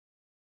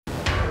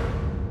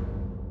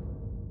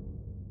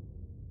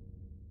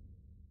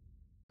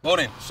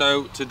Morning.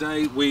 So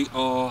today we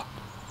are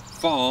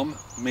farm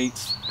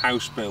meets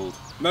house build.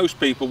 Most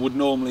people would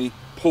normally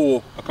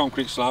pour a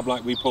concrete slab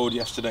like we poured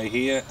yesterday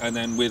here, and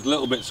then with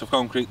little bits of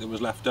concrete that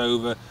was left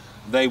over,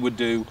 they would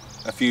do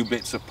a few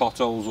bits of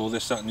potholes or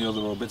this, that and the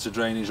other, or bits of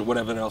drainage or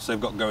whatever else they've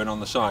got going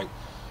on the site.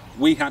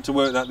 We had to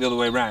work that the other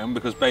way around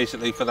because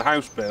basically for the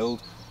house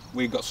build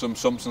we got some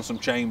sumps and some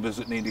chambers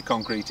that needed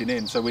concreting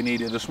in, so we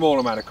needed a small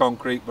amount of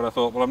concrete. But I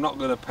thought, well, I'm not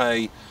going to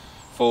pay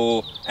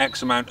for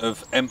X amount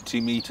of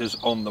empty meters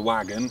on the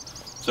wagon,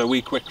 so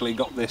we quickly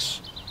got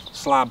this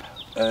slab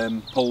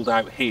pulled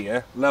out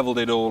here, leveled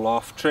it all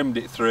off, trimmed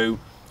it through,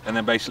 and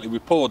then basically we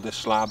poured this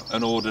slab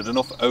and ordered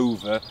enough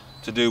over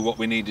to do what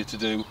we needed to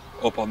do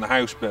up on the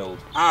house build.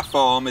 Our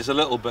farm is a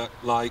little bit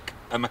like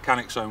a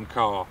mechanic's own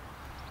car.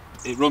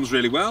 It runs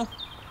really well,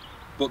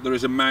 but there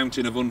is a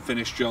mountain of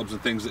unfinished jobs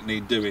and things that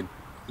need doing.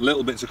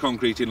 Little bits of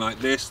concrete in like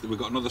this, we've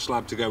got another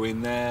slab to go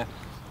in there,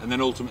 and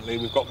then ultimately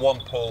we've got one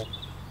pull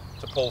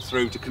to pull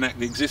through to connect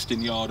the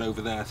existing yard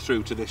over there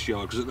through to this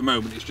yard, because at the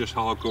moment it's just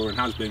hardcore and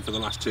has been for the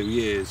last 2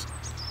 years.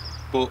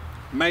 But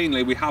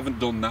mainly we haven't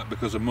done that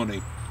because of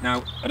money.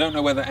 Now, I don't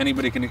know whether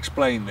anybody can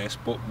explain this,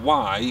 but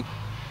why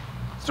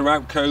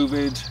throughout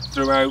COVID,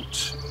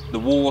 throughout the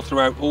war,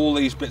 throughout all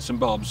these bits and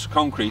bobs,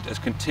 concrete has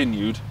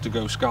continued to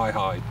go sky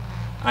high,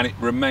 and it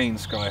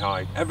remains sky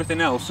high.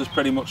 Everything else has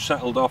pretty much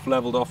settled off,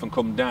 leveled off and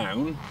come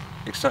down,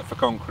 except for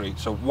concrete.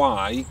 So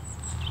why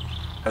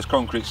has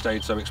concrete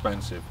stayed so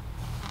expensive?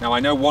 Now, I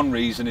know one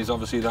reason is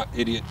obviously that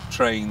idiot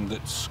train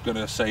that's going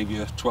to save you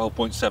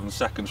 12.7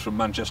 seconds from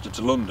Manchester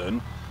to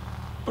London,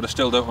 but I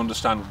still don't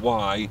understand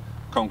why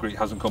concrete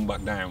hasn't come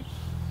back down.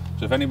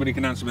 So if anybody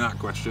can answer me that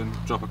question,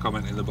 drop a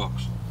comment in the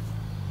box.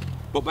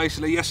 But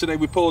basically yesterday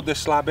we poured this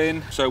slab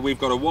in, so we've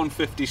got a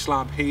 150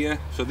 slab here,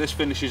 so this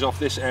finishes off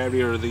this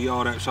area of the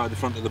yard outside the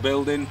front of the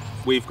building.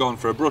 We've gone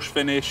for a brush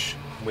finish,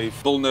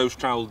 we've bullnose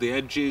troweled the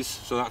edges,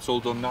 so that's all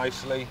done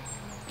nicely.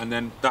 And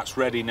then that's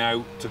ready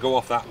now to go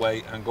off that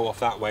way and go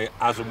off that way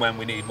as and when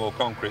we need more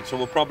concrete. So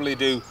we'll probably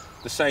do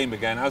the same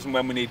again, as and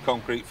when we need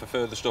concrete for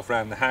further stuff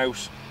around the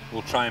house,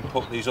 we'll try and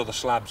put these other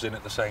slabs in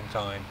at the same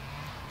time.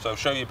 So I'll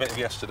show you a bit of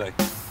yesterday.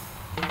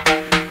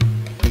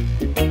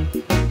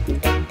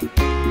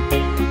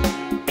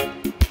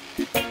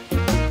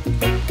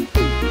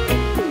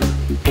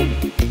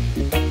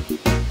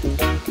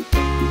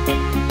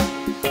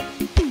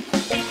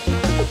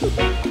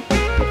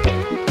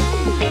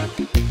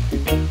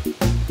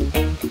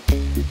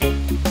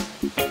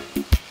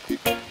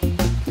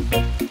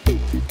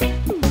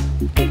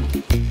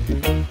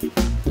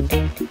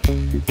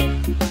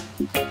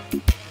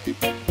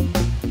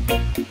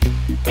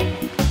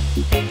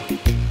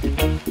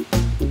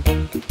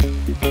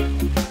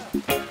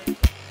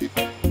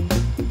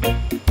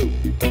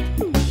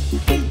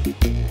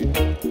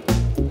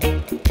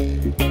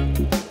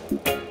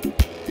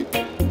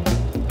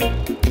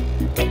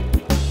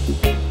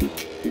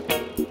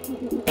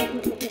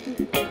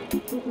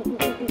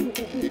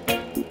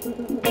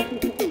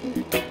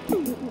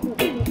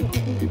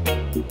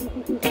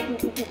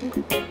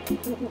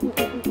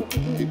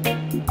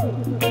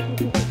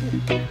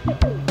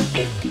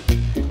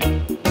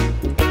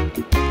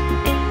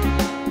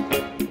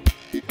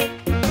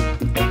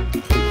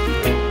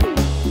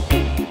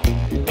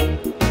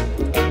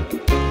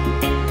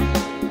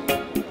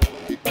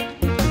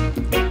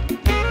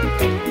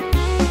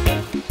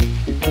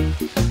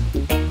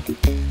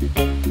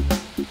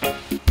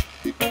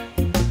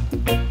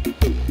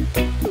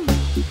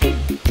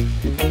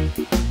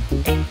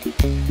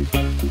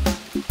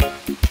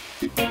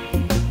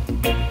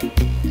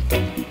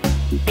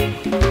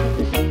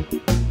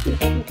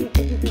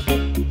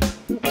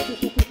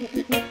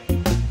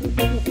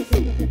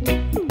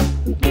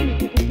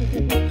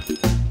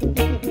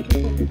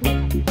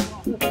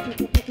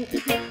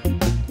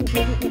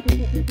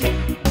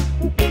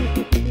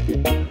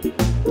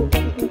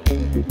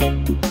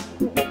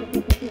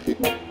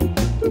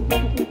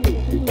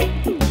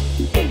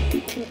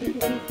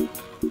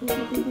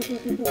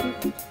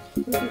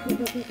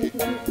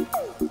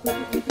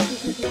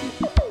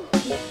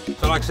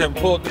 So like I said,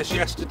 we poured this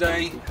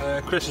yesterday.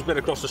 Chris has been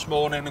across this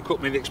morning and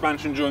cut me the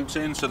expansion joints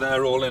in, so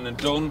they're all in and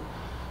done.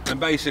 And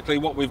basically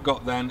what we've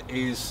got then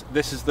is,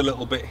 this is the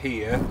little bit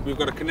here. We've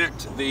got to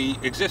connect the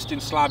existing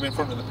slab in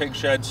front of the pig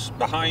sheds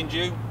behind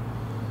you,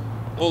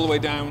 all the way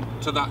down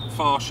to that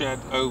far shed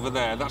over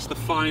there. That's the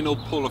final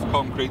pull of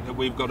concrete that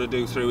we've got to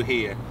do through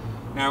here.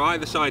 Now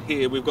either side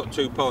here we've got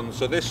 2 ponds,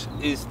 so this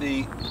is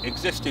the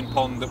existing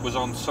pond that was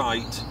on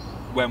site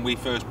when we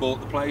first bought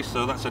the place,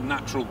 so that's a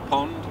natural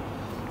pond.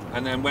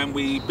 And then when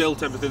we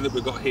built everything that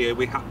we've got here,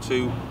 we had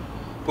to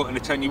put an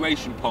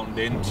attenuation pond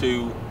in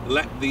to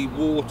let the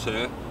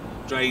water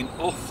drain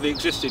off the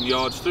existing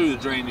yards through the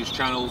drainage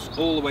channels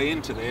all the way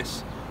into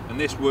this. And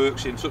this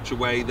works in such a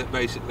way that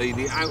basically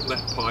the outlet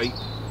pipe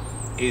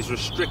is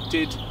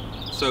restricted,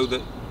 so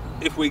that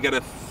if we get a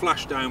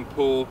flash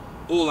downpour,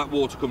 all that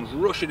water comes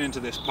rushing into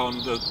this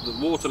pond, the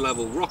water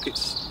level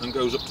rockets and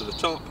goes up to the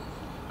top,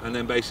 and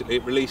then basically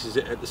it releases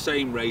it at the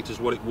same rate as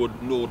what it would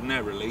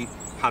ordinarily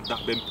had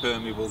that been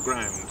permeable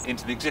ground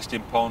into the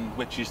existing pond,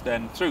 which is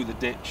then through the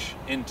ditch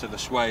into the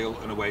swale,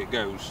 and away it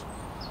goes.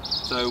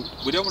 So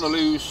we don't want to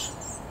lose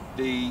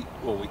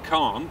we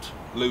can't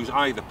lose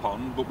either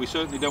pond, but we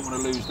certainly don't want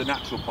to lose the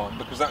natural pond,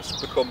 because that's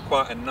become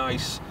quite a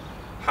nice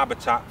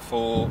habitat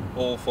for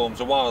all forms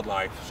of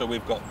wildlife. So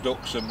we've got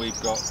ducks, and we've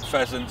got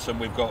pheasants, and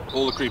we've got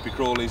all the creepy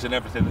crawlies and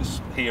everything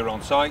that's here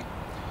on site.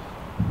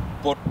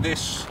 But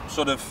this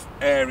sort of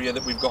area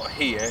that we've got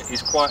here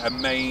is quite a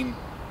main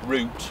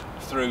route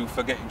through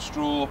for getting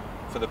straw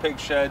for the pig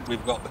shed.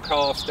 We've got the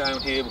calves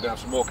down here, we're going to have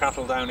some more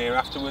cattle down here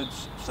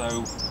afterwards,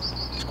 so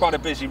it's quite a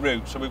busy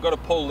route, so we've got to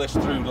pull this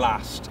through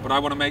last. But I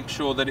want to make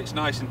sure that it's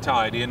nice and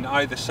tidy, and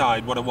either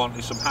side what I want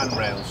is some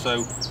handrails.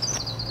 So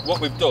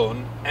what we've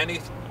done, any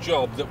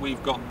job that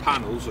we've got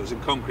panels, as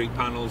in concrete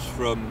panels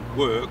from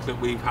work that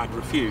we've had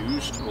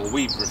refused, or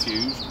we've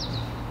refused,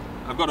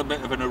 I've got a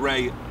bit of an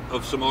array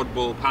of some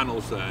oddball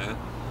panels there.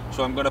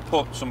 So I'm going to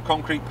put some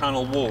concrete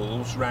panel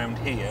walls round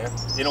here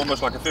in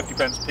almost like a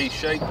 50p piece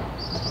shape,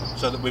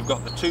 so that we've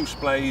got the two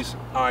splays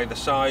either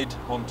side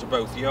onto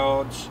both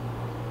yards,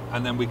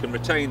 and then we can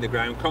retain the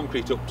ground,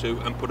 concrete up to,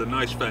 and put a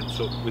nice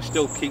fence up. We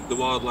still keep the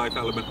wildlife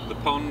element of the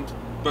pond.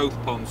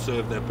 Both ponds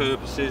serve their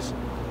purposes,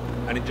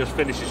 and it just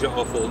finishes it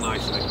off all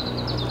nicely.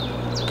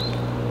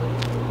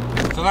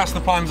 So that's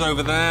the plans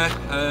over there.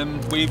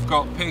 We've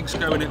got pigs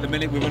going at the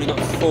minute. We've only got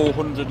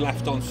 400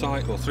 left on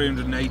site, or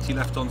 380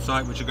 left on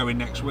site, which are going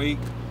next week.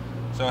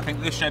 So I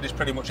think this shed is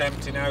pretty much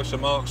empty now. So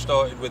Mark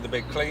started with the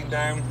big clean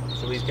down,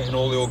 so he's getting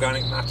all the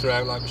organic matter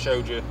out like we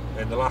showed you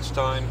in the last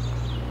time,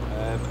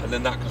 and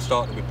then that can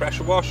start to be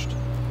pressure washed.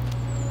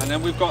 And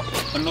then we've got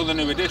another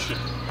new addition.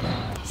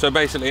 So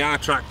basically our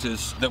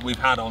tractors that we've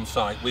had on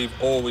site, we've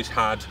always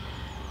had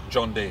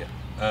John Deere.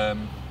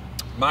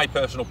 My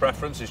personal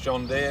preference is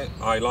John Deere.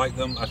 I like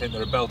them. I think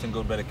they're a belting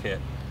good bit of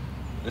kit.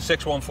 The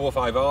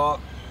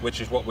 6145R,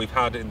 which is what we've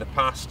had in the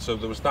past, so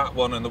there was that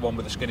one and the one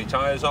with the skinny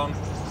tyres on.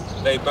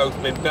 They've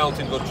both been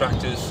belting good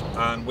tractors,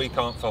 and we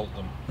can't fault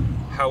them.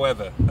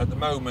 However, at the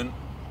moment,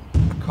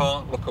 I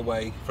can't look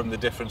away from the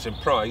difference in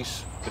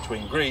price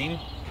between green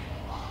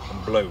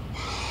and blue.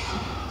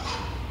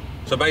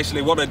 So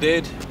basically what I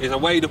did is I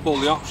weighed up all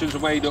the options, I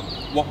weighed up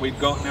what we've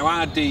got. Now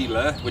our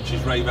dealer, which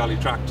is Ray Valley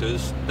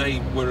Tractors, they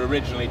were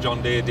originally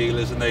John Deere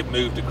dealers, and they've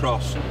moved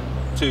across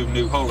to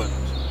New Holland.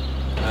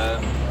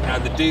 Now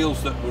the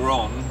deals that were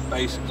on,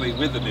 basically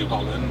with the New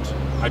Holland,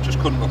 I just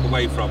couldn't look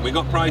away from. We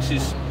got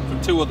prices from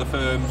two other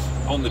firms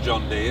on the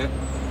John Deere,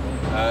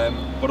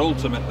 but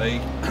ultimately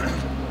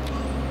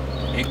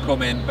it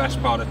come in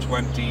best part of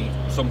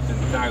 20-something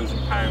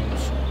thousand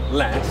pounds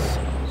less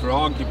for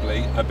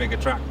arguably a bigger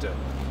tractor.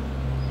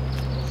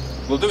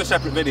 We'll do a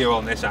separate video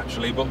on this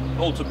actually, but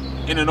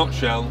in a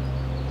nutshell,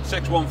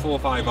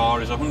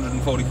 6145R is a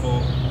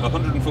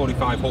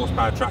 145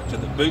 horsepower tractor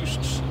that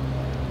boosts.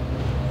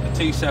 The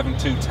T7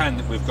 210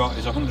 that we've got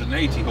is a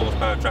 180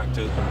 horsepower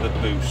tractor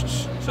that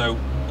boosts. So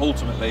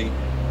ultimately,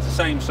 it's the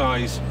same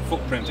size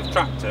footprint of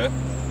tractor,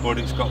 but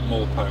it's got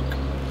more poke.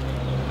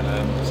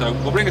 So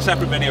we'll bring a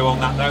separate video on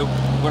that though.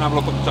 We'll have a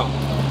look at the top.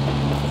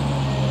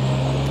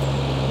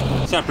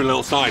 Separate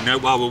little side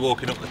note while we're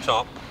walking up the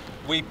top.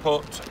 We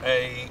put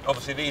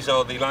obviously these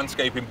are the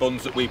landscaping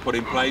bunds that we put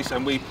in place,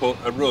 and we put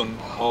a run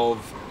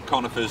of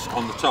conifers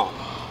on the top.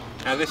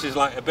 Now this is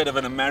like a bit of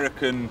an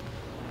American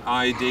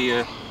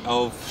idea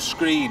of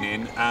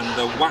screening, and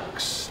the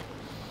wax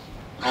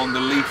on the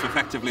leaf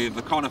effectively of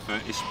the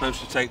conifer is supposed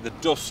to take the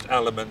dust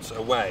elements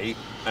away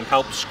and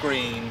help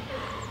screen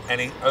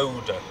any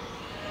odour.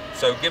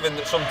 So given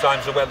that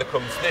sometimes the weather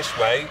comes this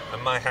way,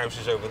 and my house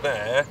is over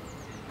there,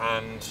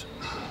 and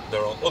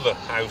there are other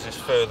houses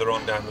further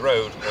on down the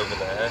road over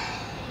there,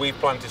 we've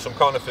planted some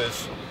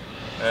conifers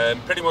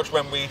pretty much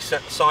when we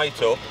set the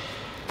site up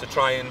to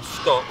try and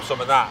stop some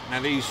of that.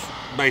 Now these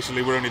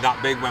basically were only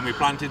that big when we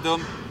planted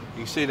them.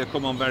 You can see they've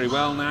come on very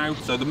well now.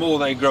 So the more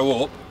they grow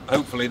up,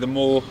 hopefully the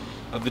more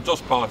of the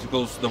dust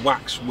particles the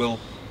wax will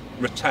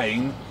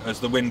retain as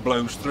the wind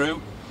blows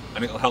through,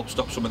 and it'll help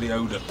stop some of the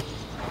odour.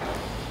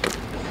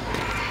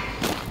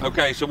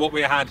 Okay, so what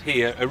we had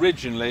here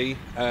originally,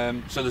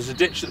 so there's a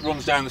ditch that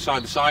runs down the side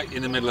of the site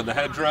in the middle of the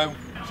hedgerow.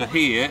 So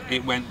here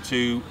it went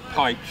to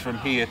pipes from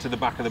here to the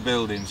back of the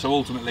building. So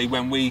ultimately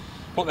when we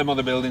put them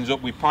other buildings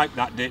up, we piped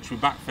that ditch, we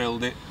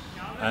backfilled it,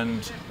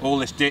 and all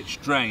this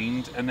ditch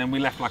drained, and then we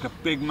left like a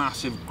big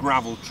massive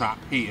gravel trap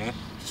here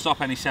to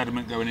stop any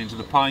sediment going into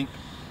the pipe.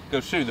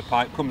 Goes through the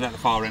pipe, comes out the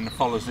far end and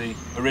follows the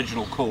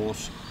original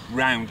course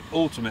round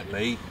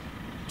ultimately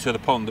to the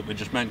pond that we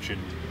just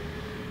mentioned.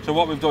 So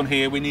what we've done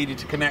here, we needed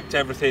to connect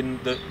everything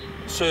that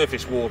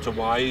surface water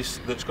wise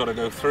that's got to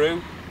go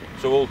through.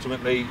 So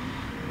ultimately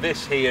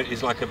this here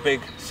is like a big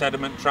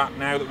sediment trap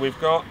now that we've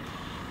got.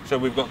 So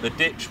we've got the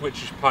ditch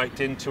which is piped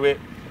into it.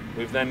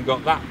 We've then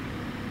got that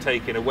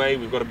taken away.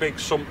 We've got a big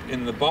sump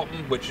in the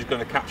bottom which is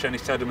going to catch any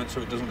sediment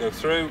so it doesn't go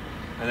through.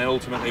 And then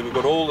ultimately we've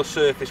got all the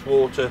surface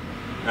water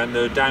and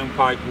the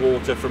downpipe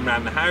water from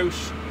around the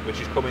house. which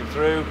is coming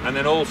through, and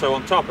then also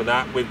on top of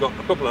that we've got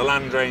a couple of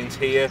land drains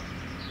here,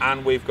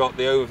 and we've got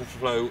the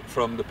overflow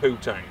from the poo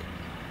tank.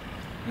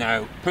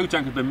 Now, poo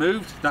tank has been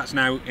moved, that's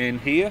now in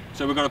here,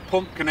 so we've got a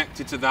pump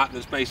connected to that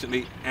that's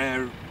basically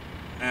aerated.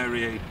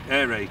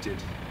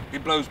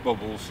 It blows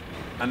bubbles,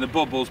 and the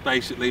bubbles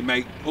basically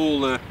make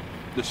all the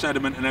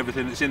sediment and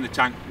everything that's in the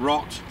tank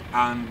rot,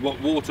 and what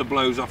water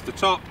blows off the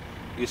top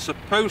you're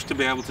supposed to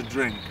be able to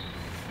drink.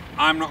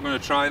 I'm not going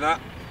to try that,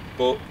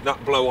 but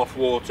that blow off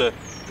water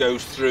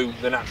goes through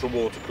the natural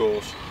water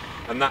course,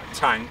 and that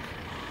tank,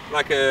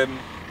 like an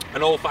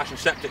old-fashioned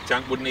septic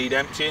tank, would need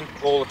emptying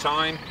all the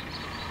time.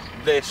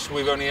 This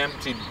we've only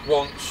emptied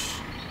once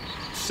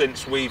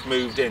since we've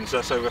moved in, so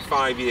that's over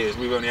 5 years.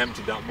 We've only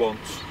emptied that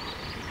once.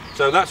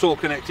 So that's all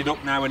connected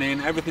up now and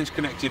in. Everything's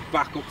connected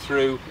back up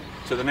through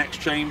to the next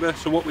chamber.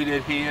 So what we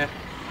did here,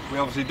 we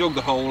obviously dug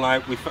the hole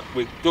out, we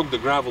dug the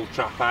gravel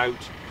trap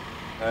out,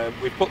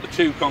 we've put the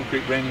 2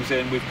 concrete rings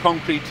in, we've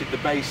concreted the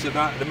base of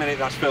that. At the minute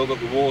that's filled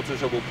up with water,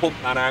 so we'll pump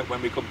that out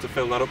when we come to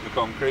fill that up with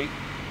concrete.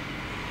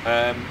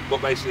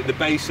 But basically the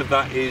base of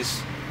that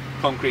is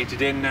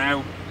concreted in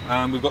now,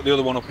 and we've got the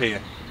other one up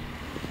here.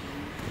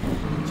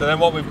 So then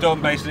what we've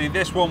done, basically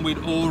this one we'd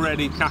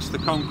already cast the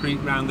concrete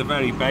round the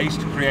very base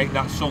to create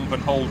that sump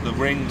and hold the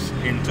rings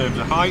in terms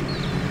of height.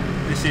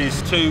 This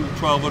is 2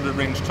 1200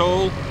 rings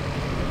tall.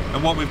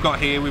 And what we've got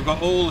here, we've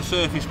got all the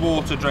surface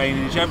water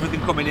drainage,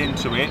 everything coming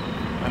into it,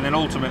 and then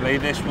ultimately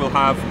this will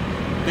have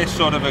this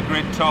sort of a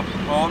grid top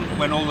on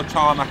when all the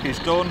tarmac is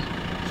done.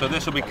 So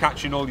this will be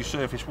catching all your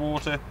surface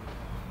water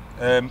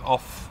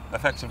off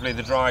effectively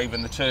the drive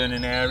and the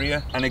turning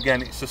area. And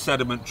again, it's a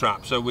sediment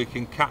trap, so we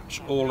can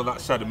catch all of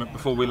that sediment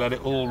before we let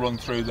it all run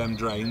through them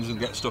drains and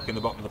get stuck in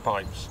the bottom of the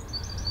pipes.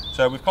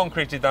 So we've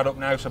concreted that up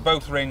now, so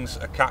both rings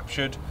are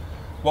captured.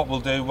 What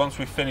we'll do, once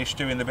we've finished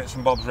doing the bits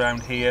and bobs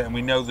around here and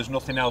we know there's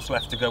nothing else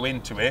left to go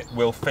into it,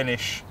 we'll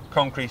finish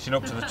concreting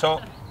up to the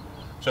top.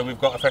 So we've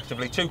got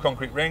effectively 2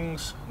 concrete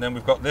rings, and then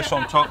we've got this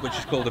on top, which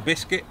is called a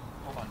biscuit.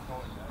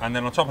 And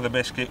then on top of the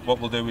biscuit, what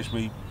we'll do is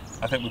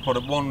I think we put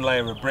up 1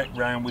 layer of brick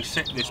round, we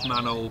sit this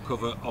manhole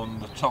cover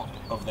on the top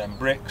of them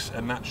bricks,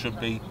 and that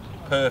should be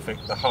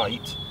perfect, the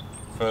height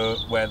for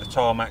where the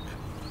tarmac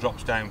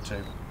drops down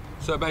to.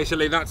 So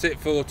basically that's it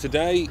for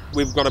today.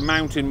 We've got a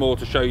mountain more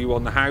to show you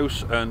on the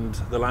house and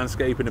the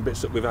landscaping and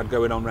bits that we've had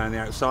going on around the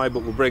outside,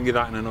 but we'll bring you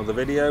that in another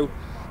video.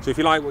 So if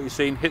you like what you've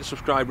seen, hit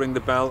subscribe, ring the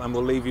bell, and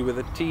we'll leave you with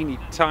a teeny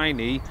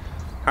tiny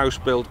house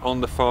built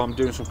on the farm,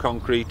 doing some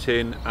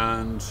concreting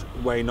and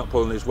Wayne not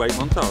pulling his weight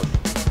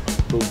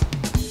montage. Boom.